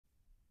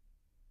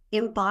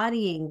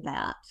embodying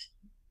that,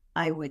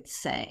 I would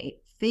say,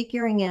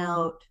 figuring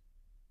out,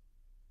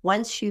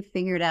 once you've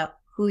figured out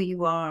who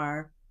you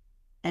are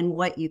and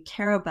what you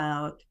care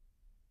about,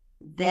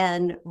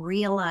 then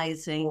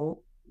realizing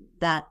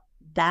that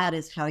that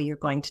is how you're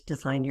going to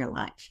design your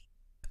life.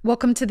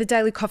 Welcome to the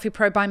Daily Coffee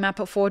Pro by Map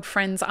It Forward,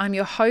 friends. I'm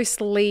your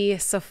host, Lee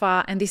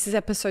Safar, and this is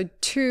episode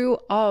 2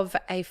 of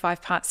a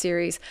 5-part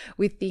series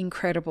with the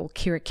incredible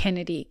Kyra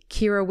Kennedy.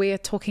 Kyra, we are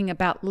talking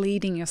about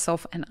leading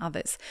yourself and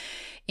others.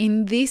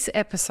 In this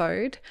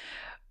episode,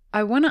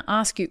 I want to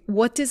ask you,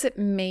 what does it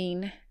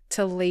mean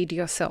to lead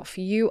yourself?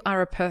 You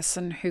are a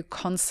person who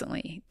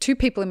constantly, 2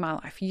 people in my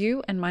life,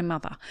 you and my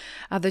mother,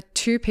 are the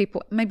 2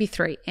 people, maybe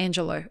 3,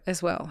 Angelo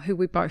as well, who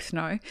we both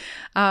know.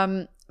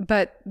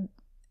 But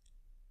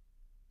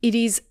it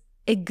is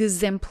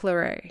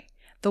exemplary,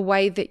 the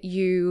way that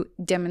you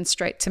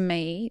demonstrate to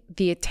me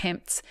the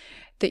attempts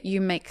that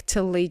you make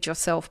to lead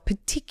yourself,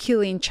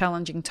 particularly in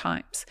challenging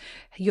times.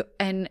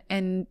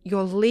 And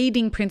your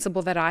leading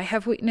principle that I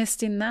have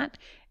witnessed in that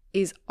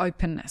is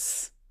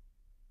openness.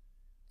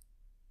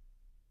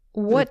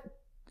 What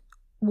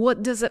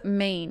does it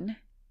mean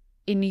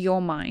in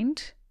your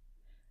mind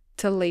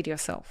to lead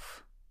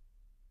yourself?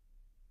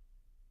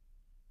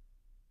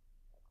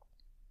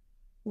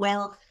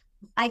 Well,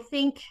 I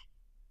think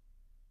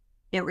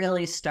it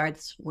really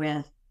starts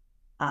with,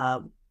 I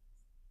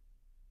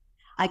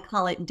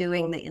call it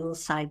doing the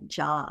inside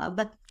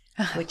job,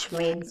 which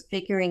means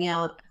figuring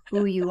out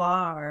who you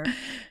are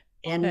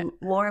and,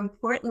 more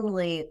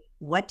importantly,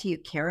 what do you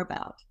care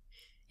about?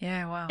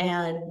 Yeah, wow.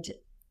 And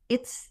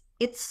it's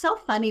so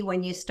funny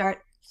when you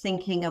start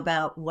thinking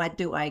about what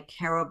do I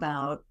care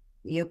about,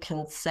 you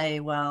can say,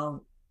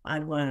 well, I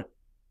want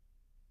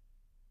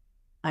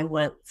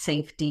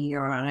safety,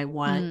 or I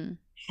want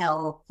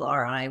health,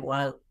 or I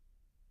want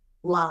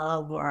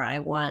love, or I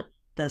want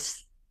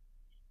this.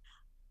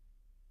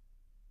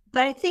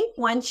 But I think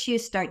once you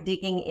start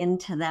digging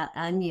into that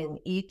onion,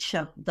 each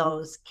of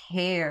those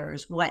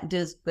cares, what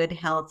does good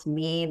health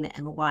mean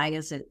and why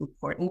is it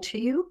important to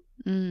you?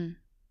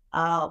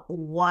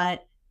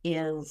 What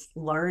is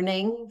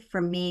learning?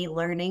 For me,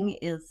 learning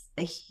is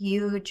a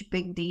huge,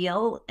 big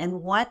deal.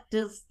 And what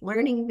does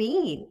learning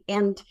mean?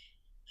 And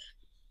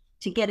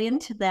to get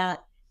into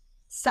that,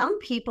 some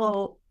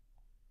people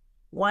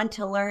want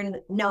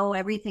to know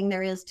everything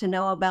there is to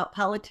know about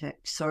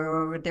politics,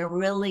 or they're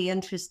really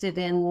interested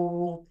in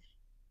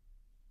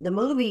the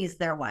movies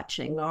they're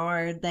watching,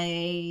 or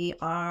they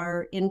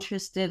are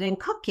interested in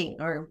cooking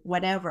or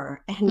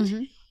whatever.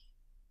 And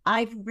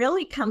I've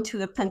really come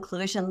to a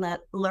conclusion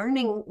that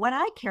learning, what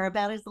I care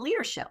about is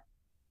leadership.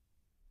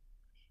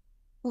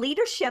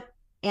 Leadership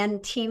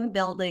and team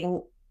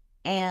building,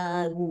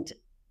 and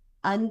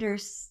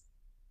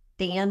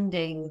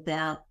understanding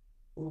that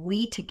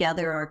we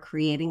together are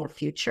creating a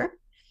future.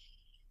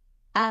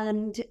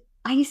 And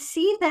I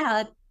see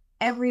that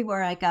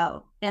everywhere I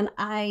go. And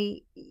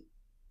I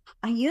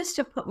used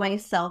to put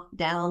myself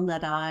down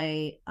that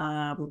I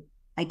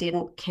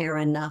didn't care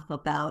enough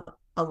about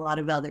a lot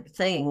of other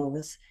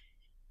things.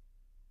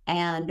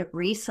 And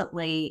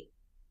recently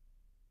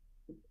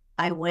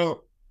I went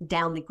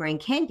down the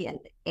Grand Canyon,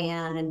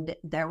 and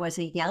there was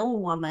a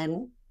young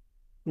woman,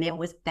 name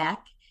was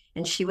Beck,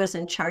 and she was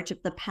in charge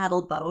of the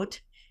paddle boat.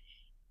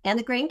 And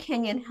the Grand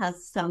Canyon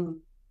has some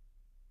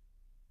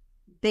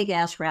big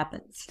ass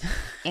rapids,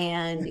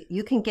 and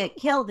you can get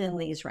killed in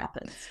these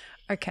rapids.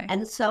 Okay.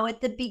 And so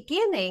at the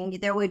beginning,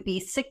 there would be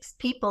 6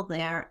 people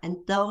there, and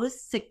those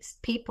 6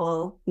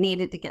 people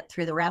needed to get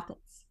through the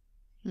rapids.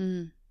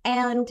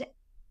 And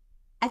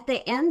at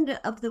the end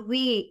of the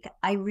week,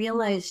 I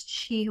realized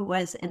she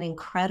was an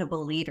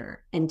incredible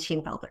leader and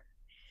team builder.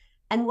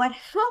 And what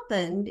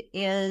happened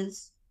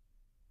is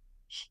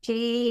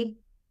she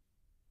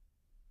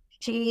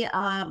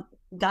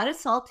got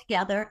us all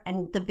together,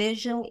 and the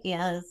vision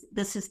is,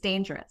 this is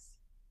dangerous.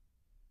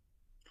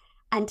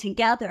 And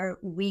together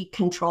we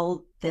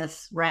control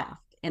this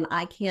raft, and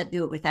I can't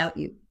do it without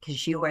you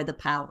because you are the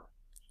power.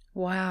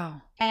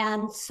 Wow.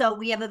 And so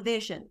we have a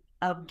vision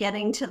of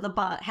getting to the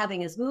bottom,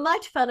 having as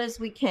much fun as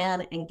we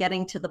can and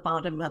getting to the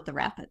bottom of the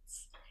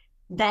rapids.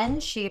 Then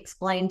she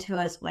explained to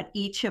us what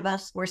each of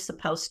us were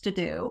supposed to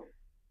do.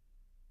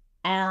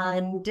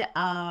 And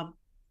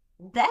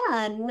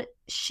then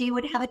she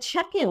would have a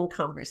check-in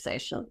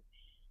conversation,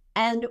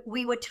 and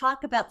we would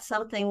talk about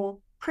something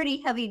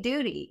pretty heavy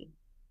duty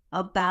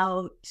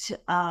about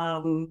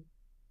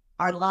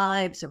our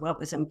lives, or what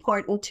was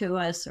important to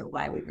us, or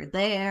why we were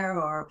there,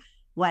 or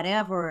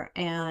whatever.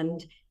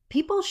 And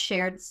people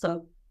shared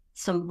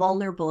some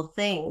vulnerable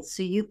things.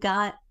 So you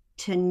got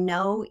to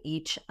know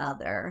each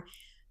other.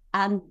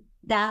 And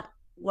that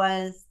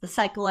was the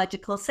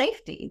psychological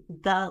safety,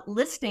 the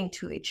listening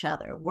to each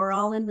other. We're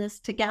all in this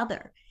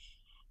together.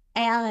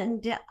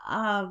 And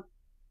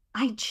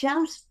I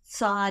just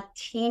saw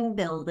team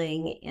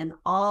building in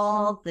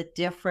all the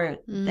different,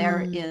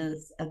 there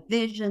is a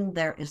vision,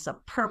 there is a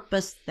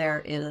purpose,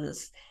 there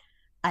is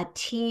a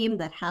team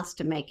that has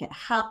to make it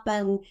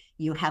happen.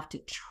 You have to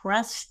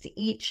trust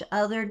each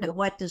other. Now,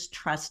 what does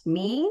trust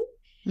mean?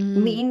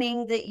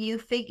 meaning that you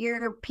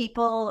figure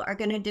people are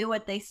going to do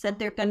what they said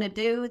they're going to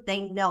do.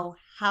 They know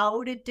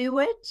how to do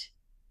it,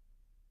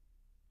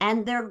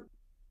 and they're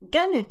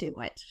going to do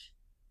it.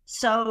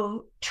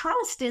 So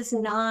trust is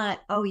not,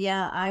 oh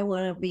yeah, I'm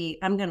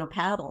going to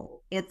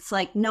paddle. It's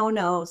like,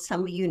 no,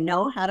 some of you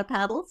know how to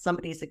paddle.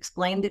 Somebody's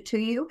explained it to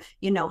you.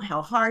 You know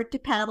how hard to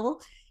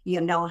paddle.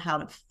 You know how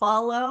to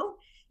follow.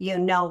 You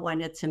know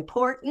when it's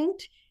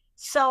important.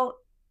 So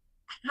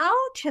how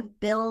to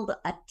build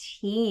a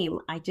team,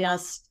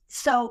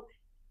 so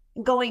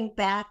going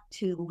back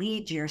to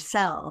lead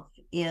yourself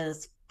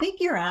is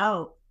figure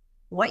out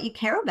what you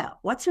care about,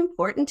 what's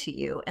important to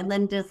you, and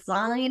then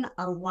design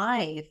a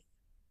life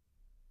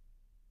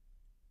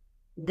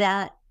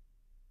that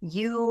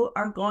you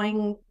are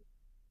going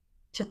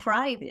to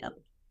thrive in.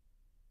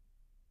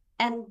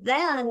 And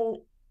then,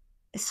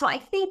 so I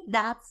think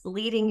that's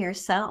leading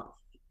yourself.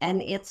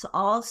 And it's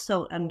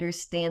also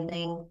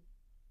understanding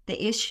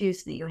the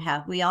issues that you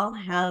have. We all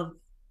have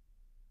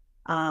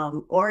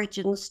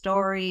origin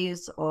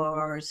stories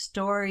or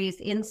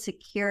stories,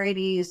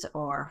 insecurities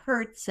or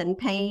hurts and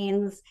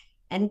pains,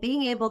 and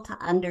being able to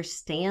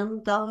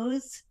understand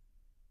those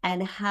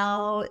and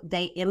how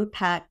they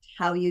impact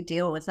how you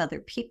deal with other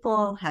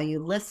people, how you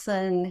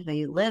listen, how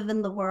you live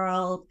in the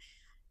world.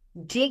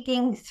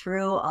 Digging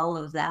through all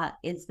of that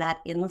is that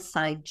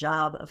inside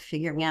job of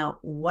figuring out,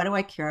 what do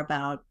I care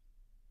about?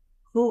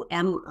 Who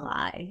am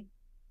I?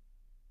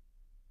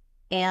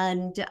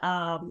 And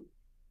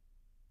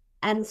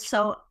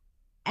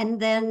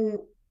then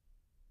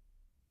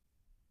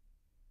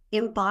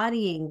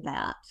embodying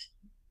that,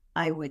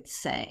 I would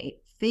say,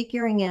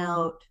 figuring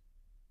out,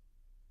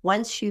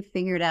 once you've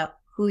figured out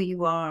who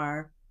you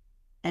are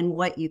and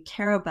what you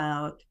care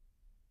about,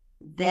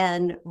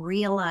 then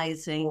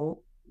realizing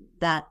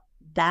that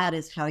that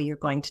is how you're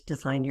going to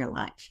design your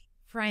life.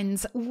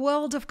 Friends,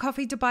 World of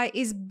Coffee Dubai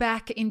is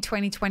back in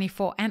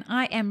 2024, and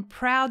I am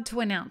proud to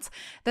announce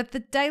that the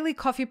Daily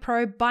Coffee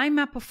Pro by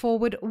Mappa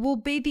Forward will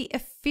be the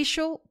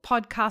official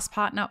podcast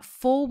partner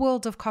for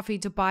World of Coffee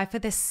Dubai for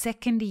the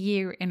second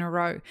year in a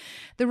row.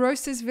 The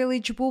Roasters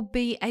Village will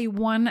be a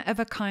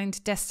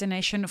one-of-a-kind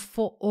destination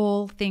for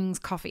all things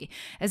coffee.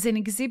 As an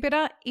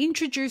exhibitor,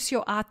 introduce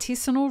your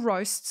artisanal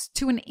roasts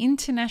to an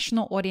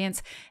international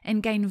audience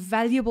and gain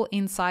valuable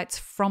insights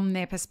from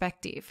their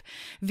perspective.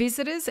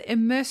 Visitors,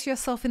 immerse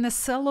yourself in the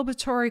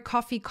celebratory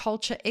coffee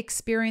culture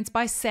experience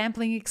by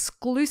sampling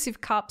exclusive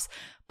cups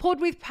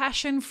poured with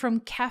passion from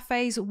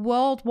cafes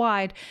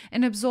worldwide,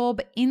 and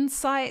absorb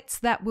insights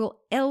that will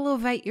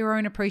elevate your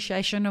own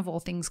appreciation of all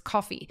things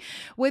coffee.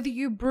 Whether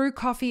you brew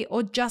coffee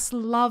or just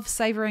love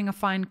savoring a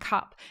fine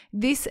cup,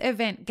 this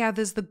event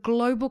gathers the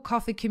global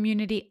coffee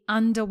community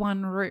under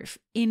one roof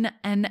in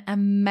an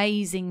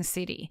amazing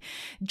city.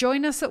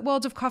 Join us at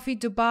World of Coffee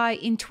Dubai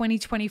in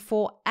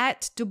 2024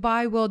 at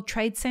Dubai World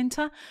Trade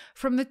Center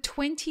from the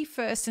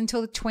 21st until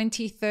the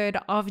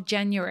 23rd of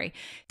January.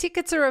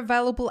 Tickets are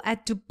available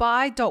at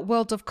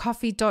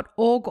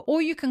dubai.worldofcoffee.org,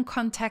 or you can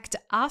contact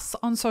us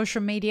on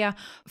social media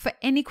for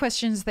any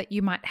questions that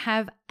you might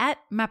have at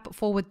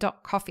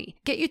mapforward.coffee.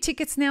 Get your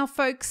tickets now,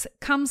 folks.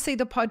 Come see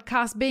the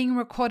podcast being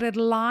recorded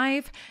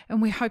live,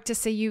 and we hope to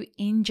see you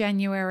in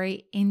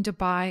January in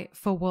Dubai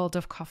for World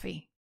of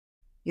Coffee.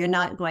 You're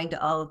not going to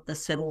all of the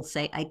sudden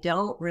say, I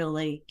don't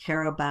really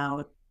care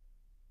about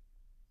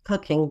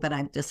cooking, but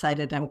I've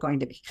decided I'm going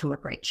to become a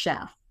great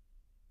chef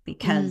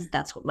because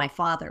that's what my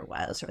father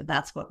was, or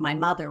that's what my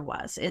mother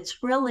was.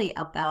 It's really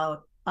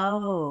about,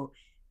 oh,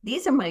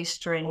 these are my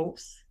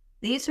strengths.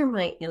 These are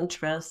my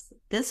interests.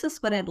 This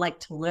is what I'd like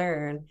to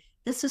learn.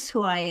 This is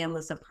who I am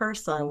as a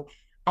person.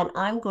 And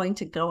I'm going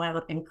to go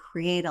out and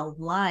create a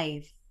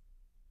life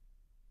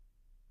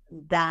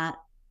that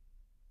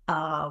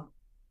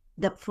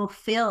that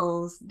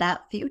fulfills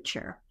that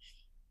future.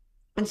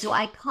 And so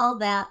I call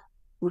that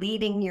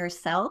leading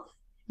yourself.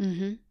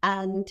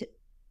 And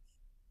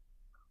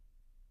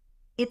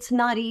it's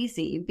not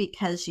easy,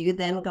 because you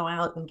then go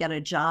out and get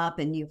a job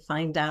and you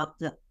find out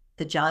that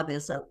the job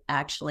isn't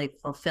actually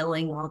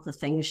fulfilling all the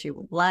things you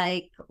would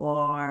like,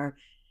 or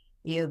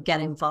you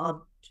get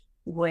involved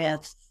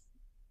with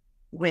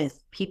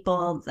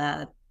people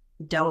that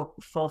don't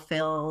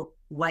fulfill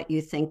what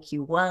you think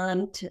you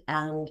want.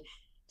 And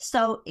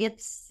so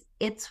it's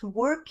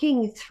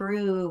working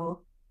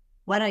through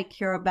what I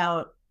care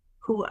about,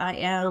 who I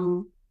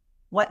am,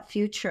 what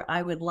future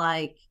I would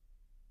like,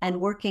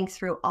 and working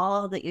through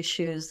all the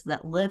issues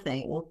that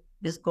living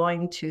is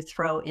going to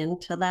throw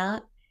into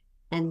that,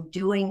 and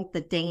doing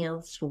the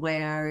dance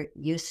where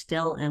you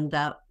still end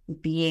up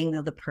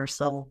being the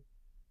person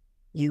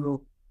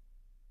you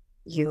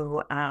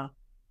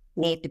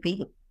need to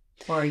be,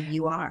 or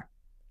you are.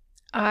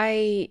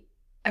 I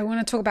want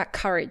to talk about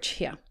courage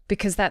here,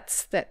 because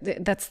that's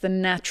the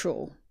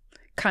natural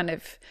kind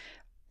of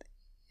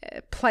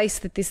place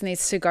that this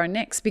needs to go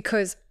next.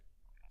 Because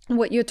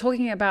what you're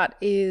talking about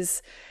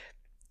is,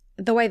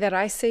 the way that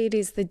I see it,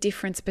 is the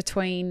difference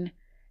between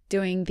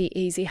doing the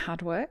easy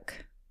hard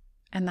work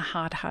and the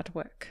hard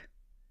work.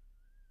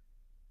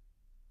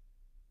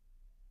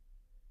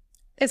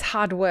 it's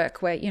hard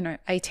work where,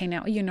 18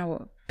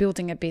 hours,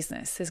 building a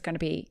business is going to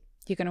be,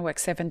 you're going to work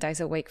 7 days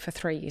a week for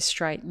 3 years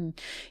straight, and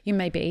you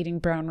may be eating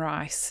brown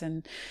rice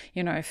and,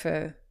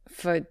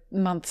 for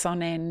months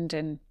on end,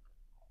 and,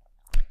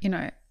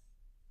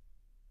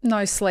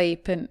 no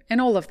sleep and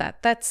all of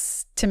that.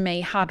 That's, to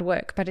me, hard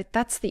work, but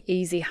that's the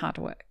easy hard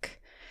work.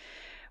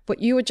 What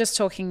you were just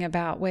talking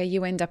about, where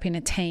you end up in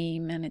a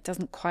team and it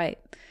doesn't quite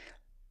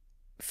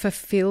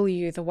fulfill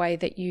you the way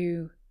that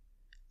you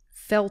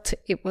felt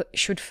it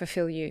should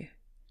fulfill you,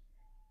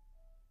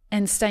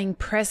 and staying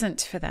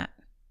present for that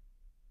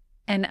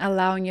and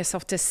allowing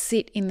yourself to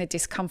sit in the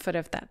discomfort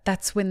of that.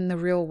 That's when the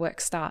real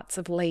work starts,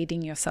 of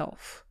leading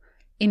yourself,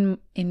 in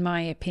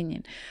my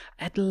opinion.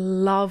 I'd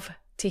love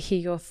to hear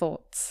your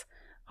thoughts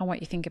on what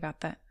you think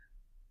about that.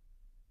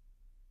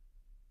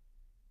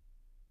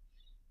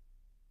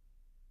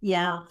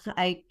 Yeah,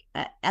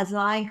 as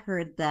I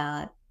heard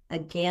that,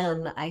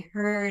 again, I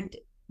heard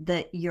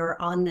that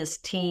you're on this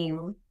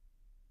team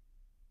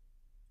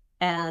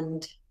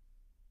and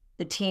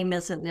the team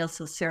isn't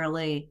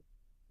necessarily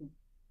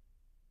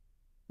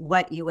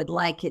what you would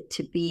like it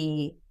to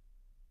be,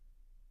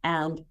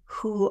 and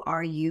who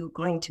are you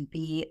going to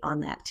be on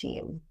that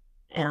team?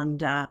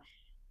 And,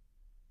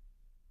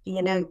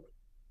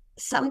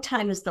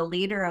 sometimes the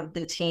leader of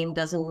the team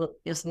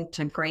isn't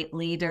a great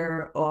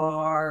leader,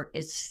 or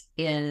is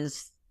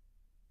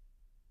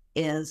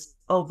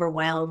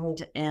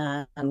overwhelmed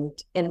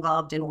and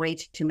involved in way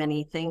too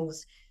many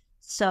things.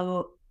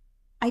 So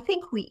I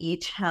think we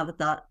each have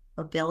the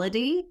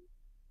ability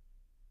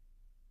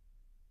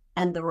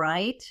and the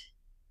right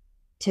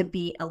to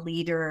be a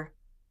leader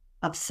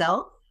of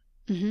self,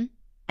 mm-hmm.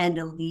 and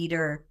a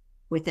leader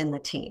within the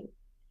team.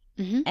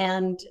 Mm-hmm.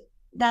 And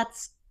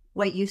that's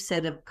what you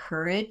said of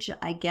courage.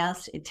 I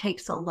guess it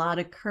takes a lot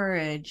of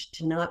courage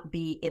to not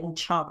be in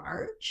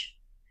charge,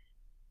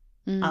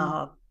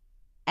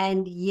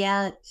 and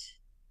yet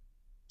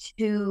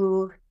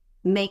to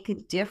make a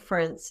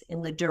difference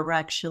in the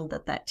direction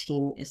that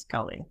team is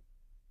going.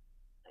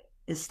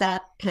 Is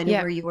that kind of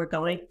where you were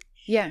going?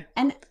 Yeah.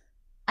 And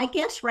I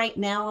guess right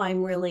now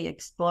I'm really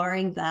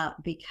exploring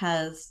that,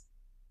 because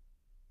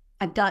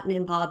I've gotten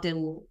involved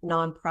in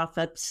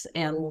nonprofits,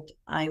 and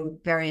I'm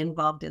very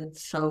involved in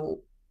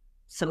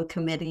some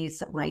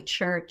committees at my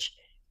church,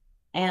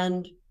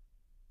 and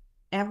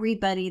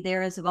everybody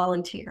there is a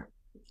volunteer.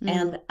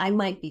 And I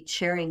might be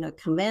chairing a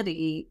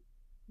committee,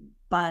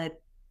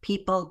 but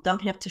people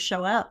don't have to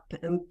show up,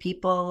 and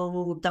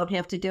people don't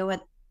have to do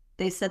what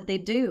they said they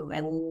do,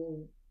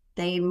 and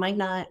they might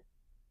not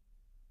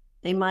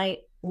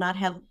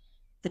have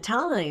the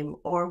time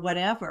or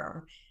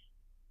whatever.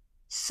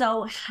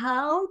 So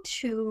how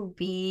to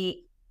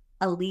be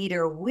a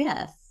leader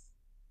with,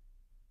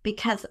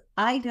 because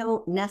I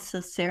don't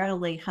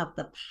necessarily have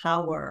the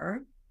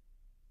power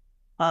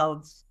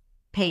of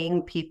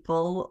paying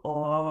people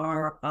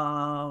or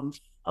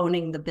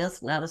owning the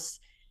business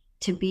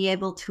to be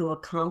able to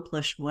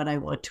accomplish what I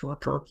want to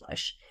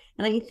accomplish.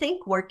 And I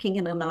think working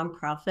in a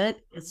nonprofit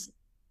is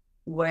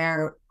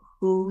where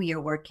who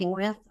you're working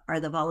with are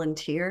the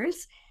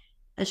volunteers.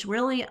 It's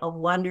really a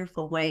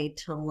wonderful way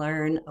to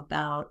learn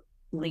about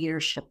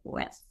leadership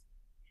with,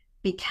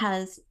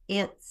 because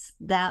it's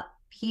that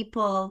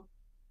people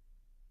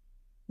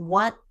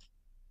want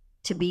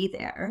to be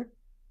there.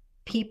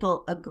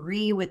 People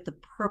agree with the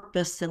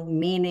purpose and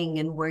meaning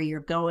and where you're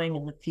going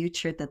in the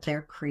future that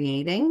they're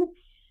creating,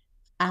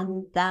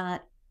 and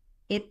that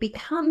it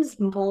becomes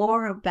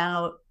more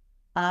about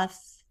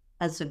us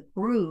as a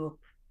group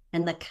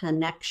and the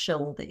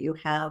connection that you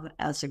have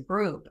as a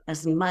group,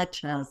 as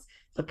much as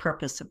the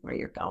purpose of where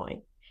you're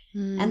going.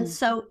 And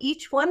so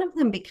each one of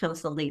them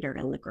becomes a leader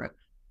in the group.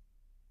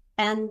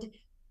 And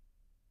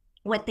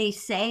what they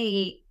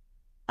say,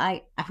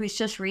 I was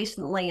just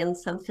recently in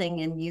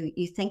something, and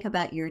you think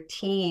about your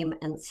team,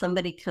 and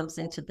somebody comes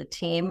into the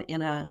team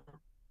in a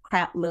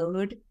crap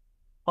mood,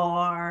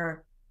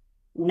 or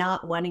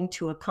not wanting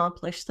to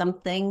accomplish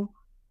something,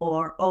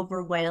 or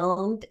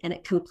overwhelmed, and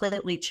it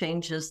completely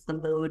changes the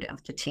mood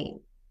of the team.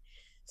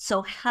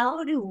 So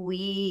how do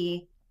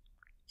we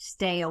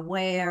stay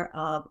aware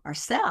of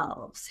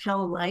ourselves?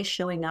 How am I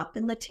showing up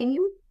in the team?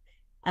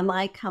 Am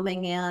I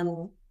coming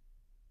in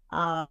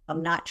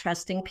not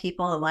trusting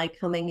people? Am I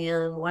coming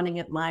in wanting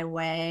it my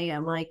way?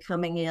 Am I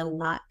coming in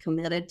not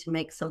committed to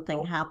make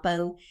something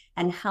happen?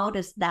 And how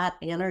does that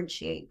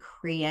energy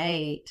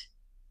create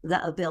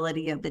the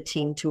ability of the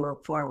team to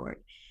move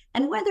forward?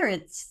 And whether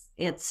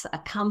it's a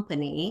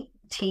company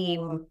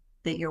team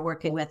that you're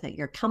working with at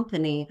your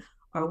company,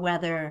 or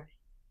whether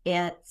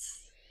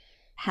it's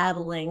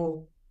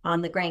paddling on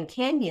the Grand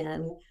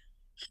Canyon,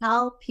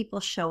 how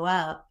people show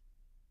up,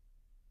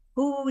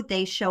 who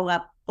they show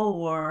up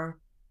for,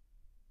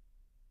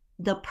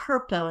 the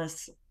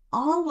purpose,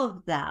 all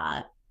of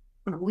that,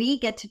 we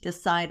get to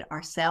decide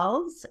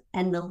ourselves,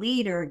 and the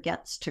leader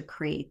gets to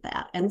create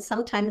that. And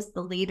sometimes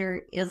the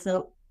leader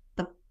isn't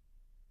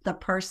the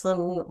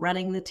person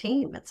running the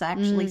team. It's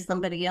actually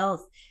somebody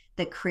else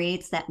that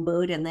creates that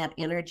mood and that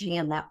energy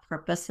and that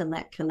purpose and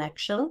that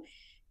connection.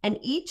 And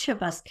each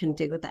of us can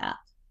do that,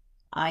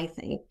 I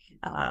think,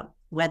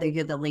 whether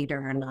you're the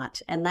leader or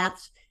not. And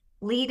that's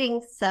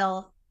leading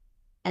self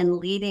and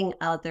leading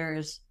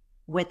others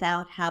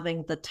without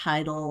having the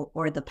title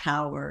or the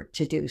power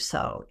to do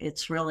so.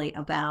 It's really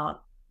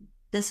about,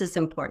 this is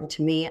important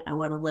to me. I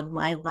want to live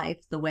my life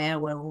the way I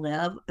want to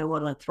live. I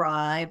want to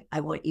thrive. I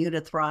want you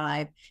to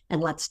thrive.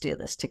 And let's do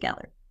this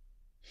together.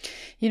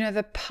 You know,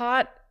 the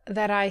part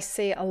that I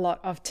see a lot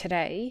of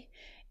today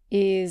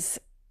is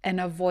an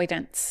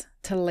avoidance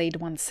to lead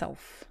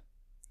oneself.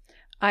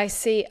 I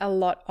see a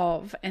lot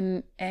of,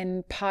 and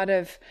part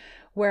of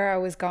where I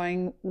was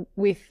going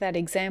with that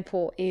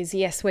example is,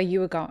 yes, where you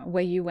were going,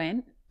 where you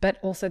went, but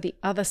also the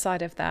other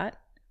side of that,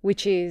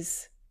 which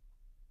is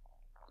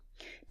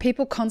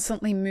people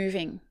constantly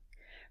moving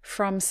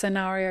from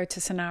scenario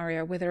to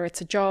scenario, whether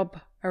it's a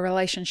job, a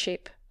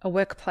relationship, a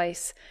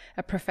workplace,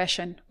 a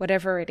profession,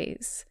 whatever it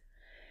is.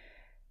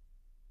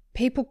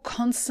 People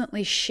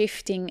constantly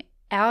shifting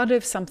out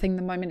of something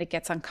the moment it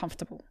gets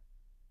uncomfortable.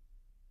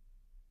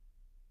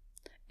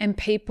 And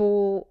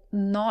people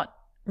not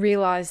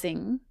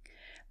realizing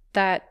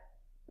that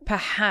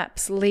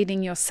perhaps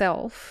leading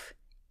yourself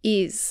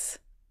is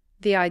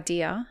the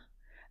idea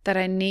that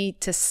I need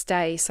to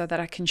stay so that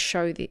I can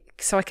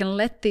so I can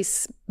let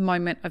this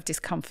moment of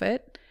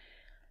discomfort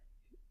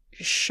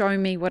show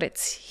me what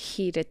it's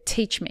here to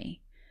teach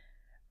me.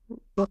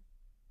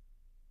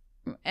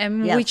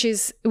 And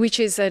yes. which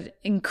is an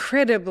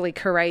incredibly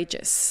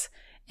courageous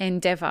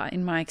endeavor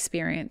in my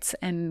experience,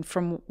 and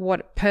from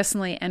what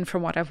personally and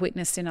from what I've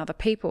witnessed in other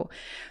people.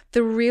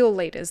 The real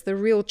leaders, the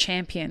real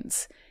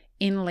champions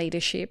in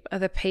leadership are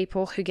the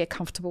people who get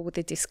comfortable with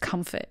the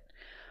discomfort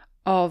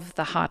of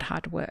the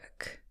hard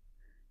work.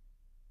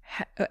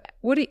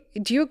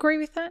 Do you agree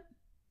with that?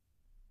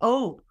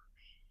 Oh,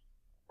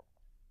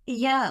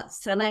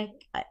 yes. And I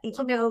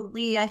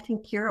Lee, I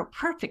think you're a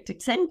perfect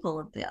example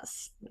of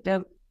this.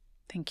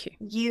 Thank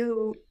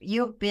you.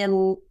 You've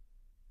been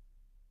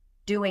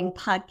doing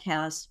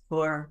podcasts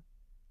for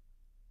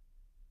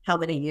how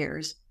many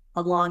years?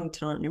 A long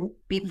time.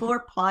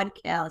 Before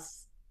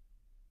podcasts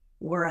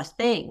were a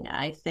thing,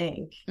 I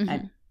think.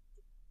 Mm-hmm.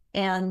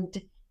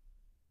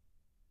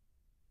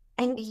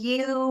 And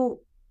you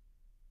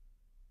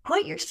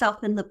put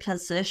yourself in the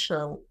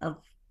position of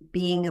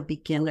being a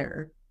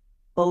beginner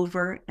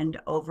over and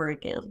over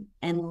again,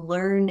 and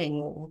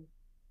learning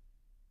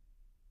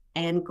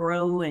and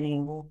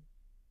growing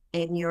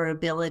in your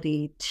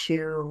ability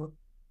to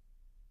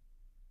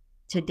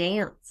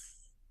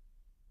dance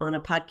on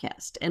a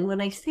podcast. And when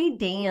I say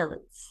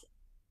dance,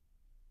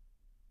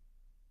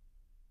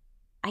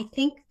 I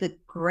think the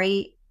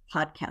great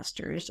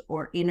podcasters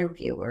or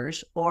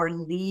interviewers or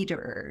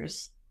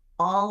leaders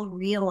all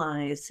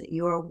realize that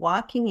you are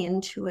walking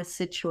into a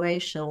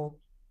situation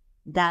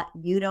that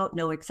you don't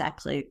know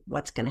exactly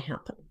what's going to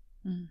happen.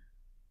 Mm.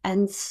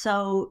 And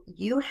so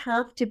you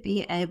have to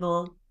be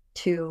able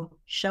to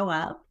show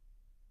up,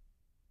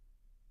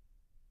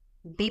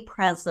 be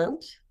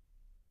present,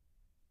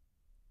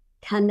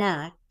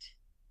 connect,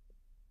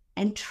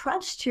 and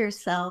trust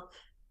yourself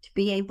to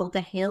be able to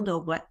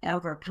handle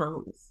whatever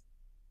comes.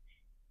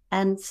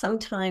 And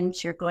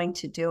sometimes you're going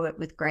to do it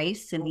with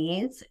grace and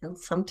ease, and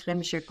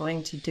sometimes you're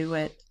going to do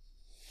it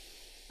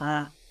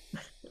and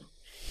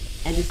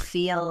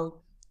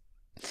feel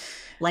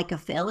like a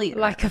failure.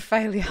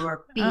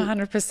 Or be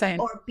 100%.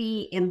 Or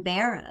be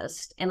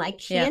embarrassed. And I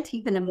can't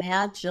even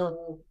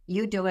imagine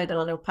you do it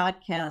on a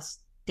podcast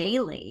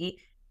daily.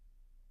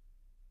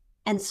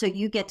 And so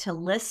you get to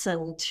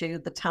listen to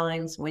the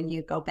times when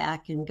you go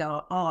back and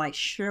go, oh, I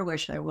sure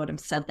wish I would have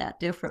said that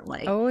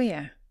differently. Oh,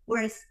 yeah.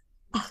 Whereas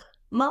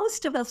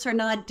most of us are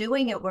not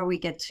doing it where we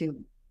get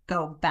to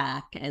go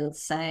back and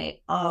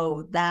say,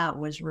 oh, that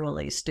was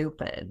really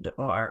stupid,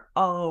 or,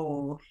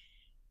 oh.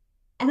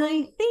 And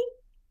I think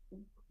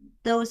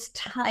those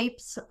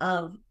types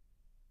of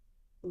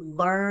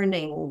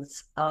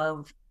learnings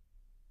of,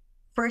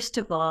 first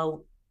of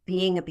all,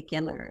 being a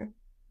beginner,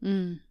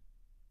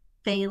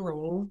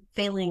 failing,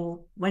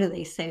 what do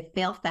they say?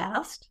 Fail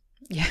fast,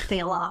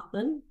 fail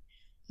often.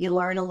 You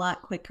learn a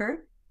lot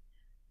quicker.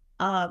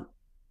 But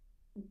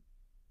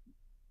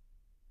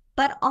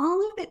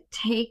all of it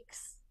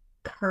takes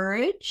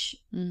courage,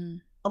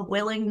 a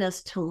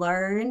willingness to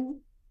learn,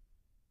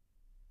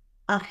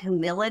 a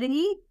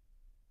humility,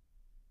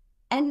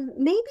 and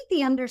maybe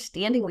the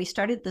understanding. We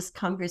started this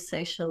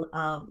conversation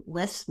of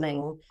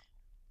listening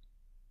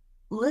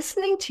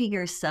to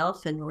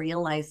yourself and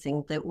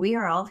realizing that we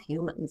are all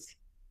humans.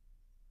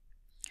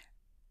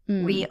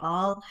 We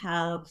all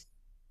have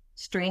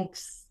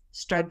strengths,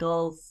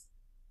 struggles,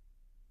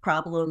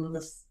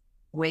 problems,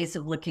 ways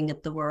of looking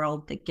at the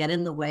world that get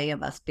in the way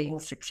of us being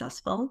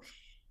successful.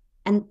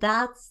 And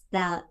that's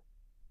that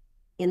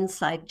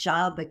inside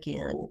job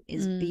again,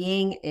 is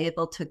being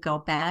able to go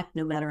back,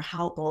 no matter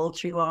how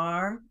old you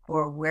are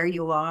or where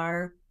you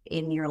are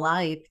in your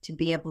life, to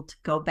be able to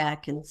go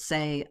back and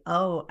say,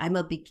 oh, I'm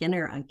a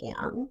beginner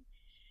again.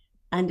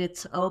 And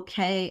it's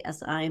okay,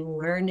 as I'm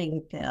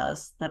learning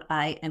this, that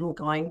I am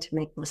going to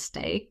make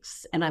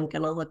mistakes and I'm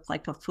going to look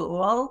like a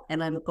fool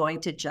and I'm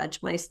going to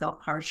judge myself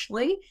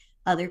harshly.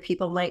 Other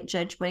people might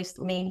judge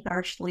me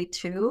harshly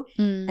too.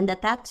 And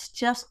that's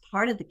just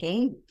part of the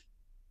game.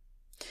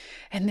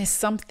 And there's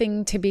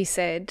something to be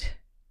said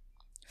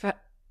for,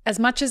 as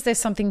much as there's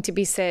something to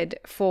be said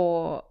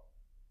for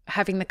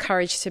having the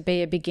courage to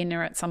be a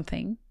beginner at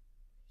something,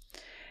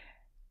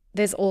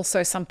 there's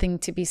also something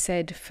to be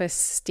said for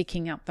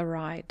sticking out the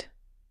ride.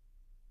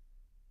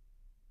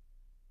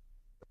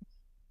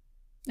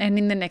 And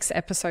in the next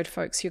episode,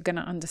 folks, you're going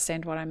to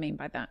understand what I mean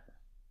by that.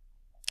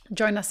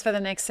 Join us for the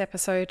next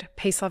episode.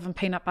 Peace, love, and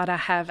peanut butter.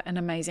 Have an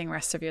amazing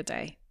rest of your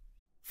day.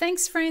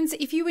 Thanks, friends.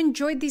 If you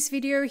enjoyed this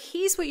video,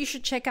 here's what you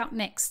should check out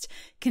next.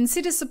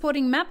 Consider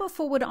supporting Map It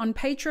Forward on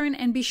Patreon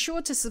and be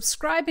sure to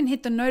subscribe and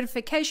hit the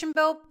notification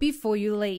bell before you leave.